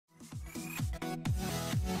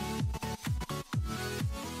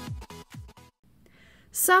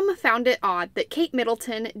Some found it odd that Kate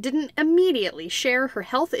Middleton didn't immediately share her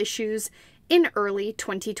health issues in early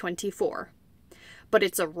 2024. But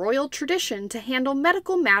it's a royal tradition to handle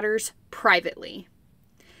medical matters privately.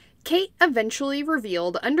 Kate eventually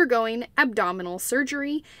revealed undergoing abdominal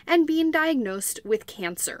surgery and being diagnosed with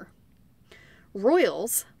cancer.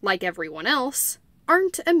 Royals, like everyone else,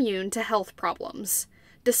 aren't immune to health problems,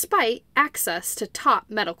 despite access to top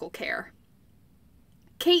medical care.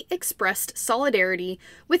 Kate expressed solidarity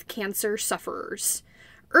with cancer sufferers,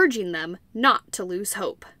 urging them not to lose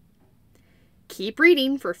hope. Keep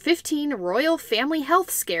reading for 15 royal family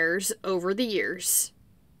health scares over the years.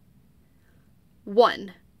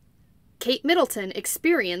 1. Kate Middleton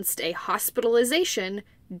experienced a hospitalization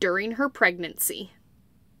during her pregnancy.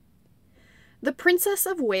 The Princess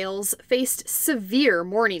of Wales faced severe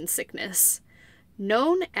morning sickness,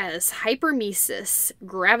 known as hyperemesis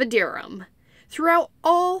gravidarum, throughout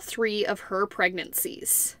all 3 of her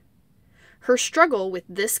pregnancies. Her struggle with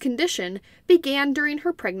this condition began during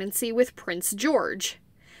her pregnancy with Prince George,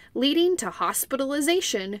 leading to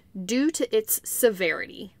hospitalization due to its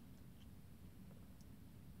severity.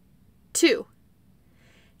 2.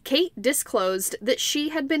 Kate disclosed that she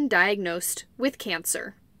had been diagnosed with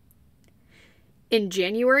cancer. In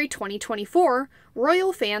January 2024,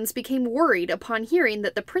 royal fans became worried upon hearing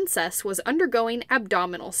that the princess was undergoing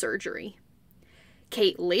abdominal surgery.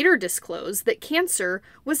 Kate later disclosed that cancer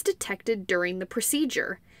was detected during the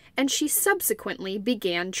procedure, and she subsequently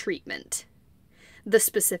began treatment. The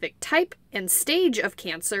specific type and stage of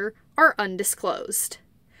cancer are undisclosed,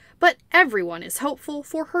 but everyone is hopeful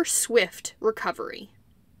for her swift recovery.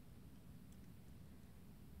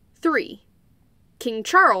 3. King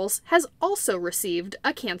Charles has also received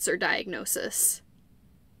a cancer diagnosis.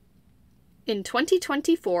 In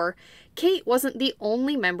 2024, Kate wasn't the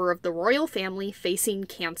only member of the royal family facing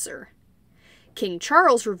cancer. King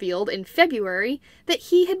Charles revealed in February that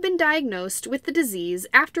he had been diagnosed with the disease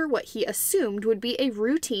after what he assumed would be a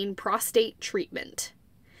routine prostate treatment.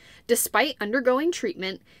 Despite undergoing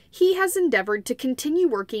treatment, he has endeavored to continue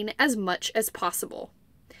working as much as possible.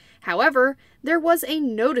 However, there was a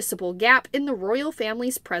noticeable gap in the royal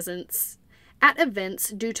family's presence at events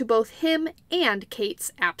due to both him and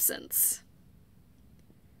Kate's absence.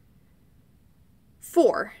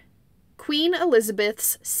 4. Queen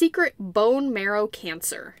Elizabeth's secret bone marrow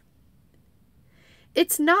cancer.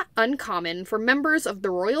 It's not uncommon for members of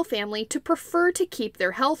the royal family to prefer to keep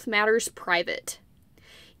their health matters private.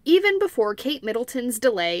 Even before Kate Middleton's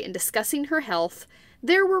delay in discussing her health,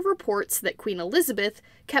 there were reports that Queen Elizabeth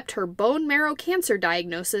kept her bone marrow cancer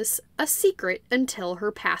diagnosis a secret until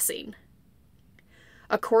her passing.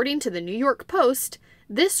 According to the New York Post,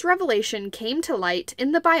 this revelation came to light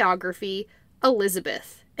in the biography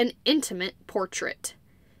Elizabeth, an Intimate Portrait,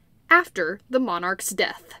 after the monarch's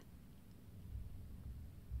death.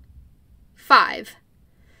 5.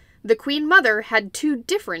 The Queen Mother had 2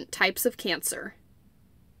 different types of cancer.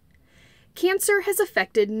 Cancer has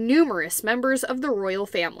affected numerous members of the royal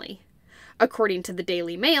family. According to the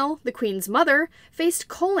Daily Mail, the Queen's mother faced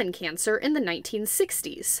colon cancer in the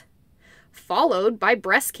 1960s, followed by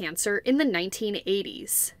breast cancer in the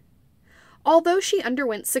 1980s. Although she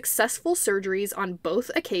underwent successful surgeries on both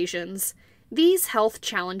occasions, these health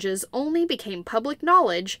challenges only became public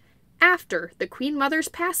knowledge after the Queen Mother's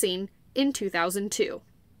passing in 2002.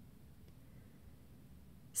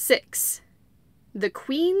 6. The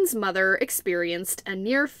Queen's mother experienced a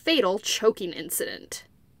near-fatal choking incident.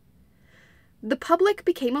 The public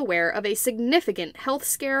became aware of a significant health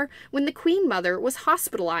scare when the Queen Mother was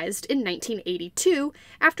hospitalized in 1982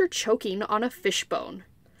 after choking on a fishbone,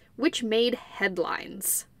 which made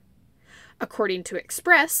headlines. According to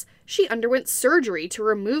Express, she underwent surgery to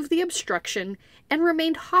remove the obstruction and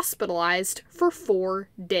remained hospitalized for 4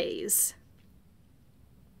 days.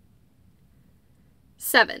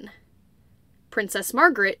 7. Princess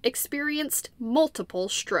Margaret experienced multiple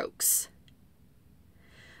strokes.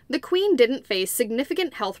 The Queen didn't face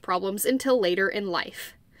significant health problems until later in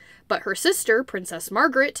life, but her sister, Princess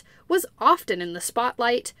Margaret, was often in the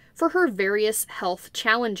spotlight for her various health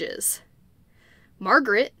challenges.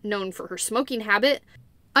 Margaret, known for her smoking habit,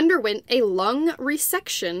 underwent a lung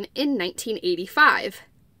resection in 1985.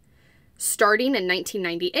 Starting in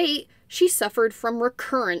 1998, she suffered from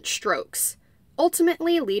recurrent strokes,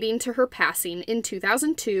 ultimately leading to her passing in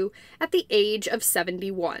 2002 at the age of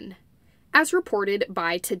 71, as reported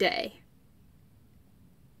by Today.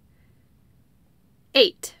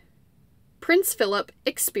 8. Prince Philip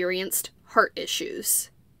experienced heart issues.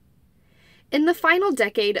 In the final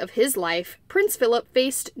decade of his life, Prince Philip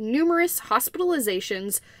faced numerous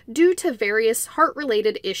hospitalizations due to various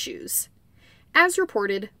heart-related issues. as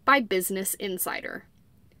reported by Business Insider.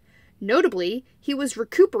 Notably, he was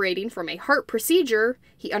recuperating from a heart procedure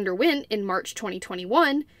he underwent in March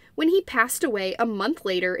 2021 when he passed away a month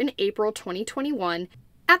later in April 2021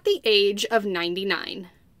 at the age of 99.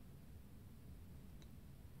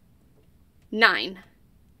 9.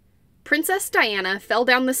 Princess Diana fell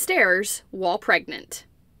down the stairs while pregnant.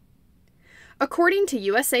 According to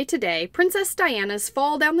USA Today, Princess Diana's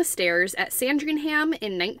fall down the stairs at Sandringham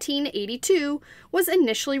in 1982 was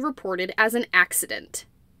initially reported as an accident.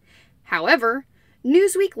 However,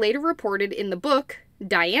 Newsweek later reported in the book,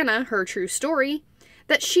 Diana, Her True Story,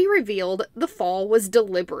 that she revealed the fall was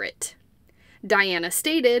deliberate. Diana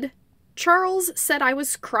stated, "Charles said I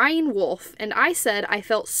was crying wolf, and I said I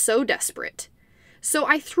felt so desperate. So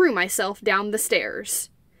I threw myself down the stairs.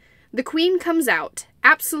 The Queen comes out,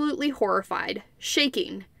 absolutely horrified,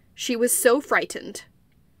 shaking. She was so frightened."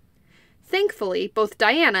 Thankfully, both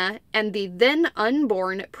Diana and the then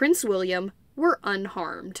unborn Prince William were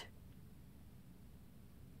unharmed.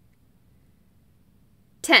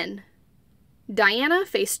 10. Diana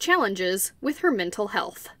faced challenges with her mental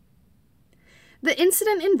health. The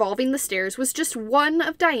incident involving the stairs was just one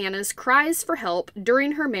of Diana's cries for help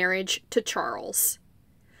during her marriage to Charles.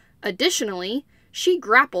 Additionally, she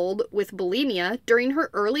grappled with bulimia during her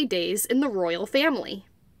early days in the royal family.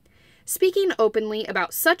 Speaking openly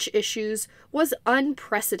about such issues was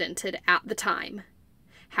unprecedented at the time.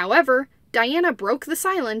 However, Diana broke the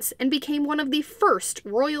silence and became one of the first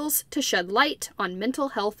royals to shed light on mental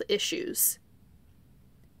health issues.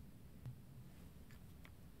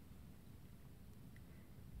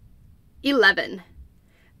 11.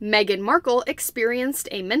 Meghan Markle experienced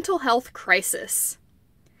a mental health crisis.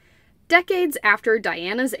 Decades after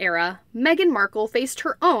Diana's era, Meghan Markle faced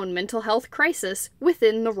her own mental health crisis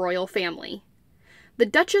within the royal family. The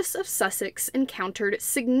Duchess of Sussex encountered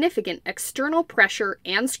significant external pressure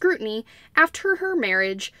and scrutiny after her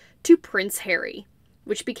marriage to Prince Harry,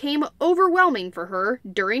 which became overwhelming for her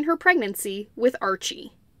during her pregnancy with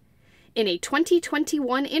Archie. In a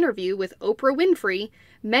 2021 interview with Oprah Winfrey,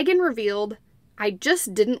 Meghan revealed, "I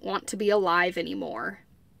just didn't want to be alive anymore."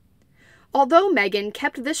 Although Meghan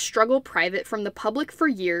kept this struggle private from the public for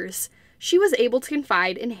years, she was able to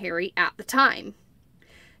confide in Harry at the time.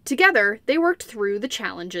 Together, they worked through the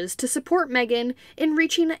challenges to support Meghan in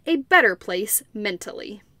reaching a better place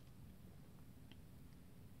mentally.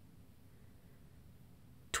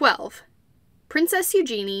 12. Princess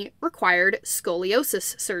Eugenie required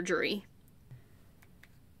scoliosis surgery.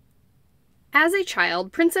 As a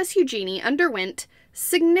child, Princess Eugenie underwent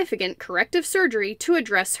significant corrective surgery to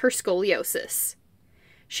address her scoliosis.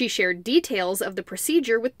 She shared details of the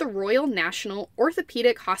procedure with the Royal National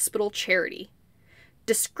Orthopaedic Hospital charity,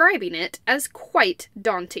 describing it as quite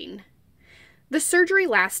daunting. The surgery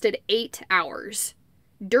lasted 8 hours,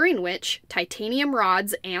 during which titanium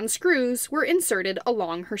rods and screws were inserted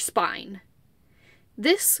along her spine.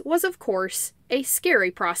 This was, of course, a scary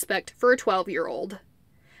prospect for a 12-year-old.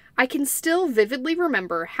 I can still vividly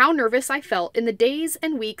remember how nervous I felt in the days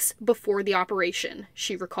and weeks before the operation,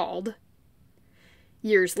 she recalled.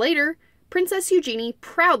 Years later, Princess Eugenie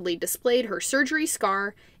proudly displayed her surgery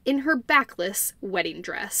scar in her backless wedding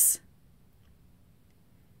dress.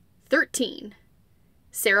 13.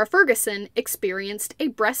 Sarah Ferguson experienced a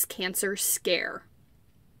breast cancer scare.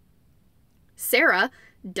 Sarah,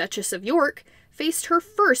 Duchess of York, faced her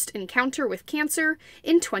first encounter with cancer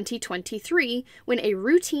in 2023 when a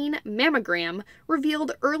routine mammogram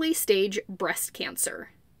revealed early-stage breast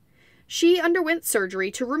cancer. She underwent surgery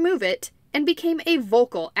to remove it and became a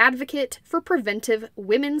vocal advocate for preventive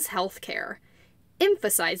women's health care,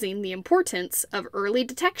 emphasizing the importance of early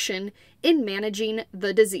detection in managing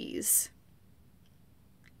the disease.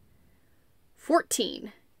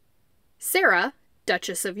 14. Sarah,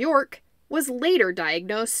 Duchess of York, was later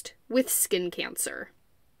diagnosed with skin cancer.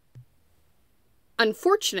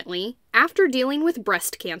 Unfortunately, after dealing with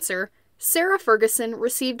breast cancer, Sarah Ferguson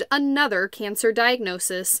received another cancer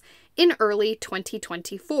diagnosis in early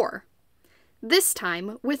 2024, this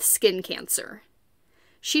time with skin cancer.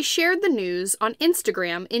 She shared the news on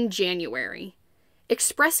Instagram in January,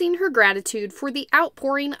 expressing her gratitude for the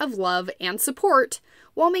outpouring of love and support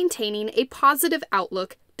while maintaining a positive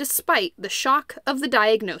outlook despite the shock of the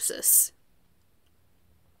diagnosis.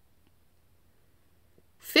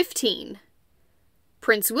 15.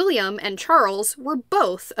 Prince William and Charles were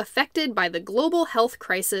both affected by the global health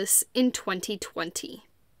crisis in 2020.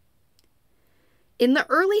 In the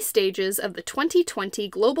early stages of the 2020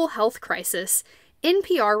 global health crisis,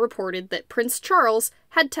 NPR reported that Prince Charles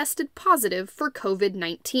had tested positive for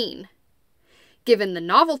COVID-19. Given the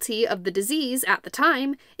novelty of the disease at the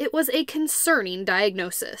time, it was a concerning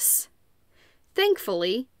diagnosis.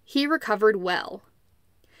 Thankfully, he recovered well.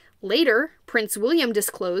 Later, Prince William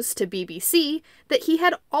disclosed to BBC that he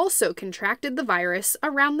had also contracted the virus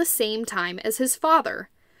around the same time as his father,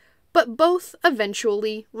 but both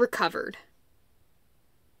eventually recovered.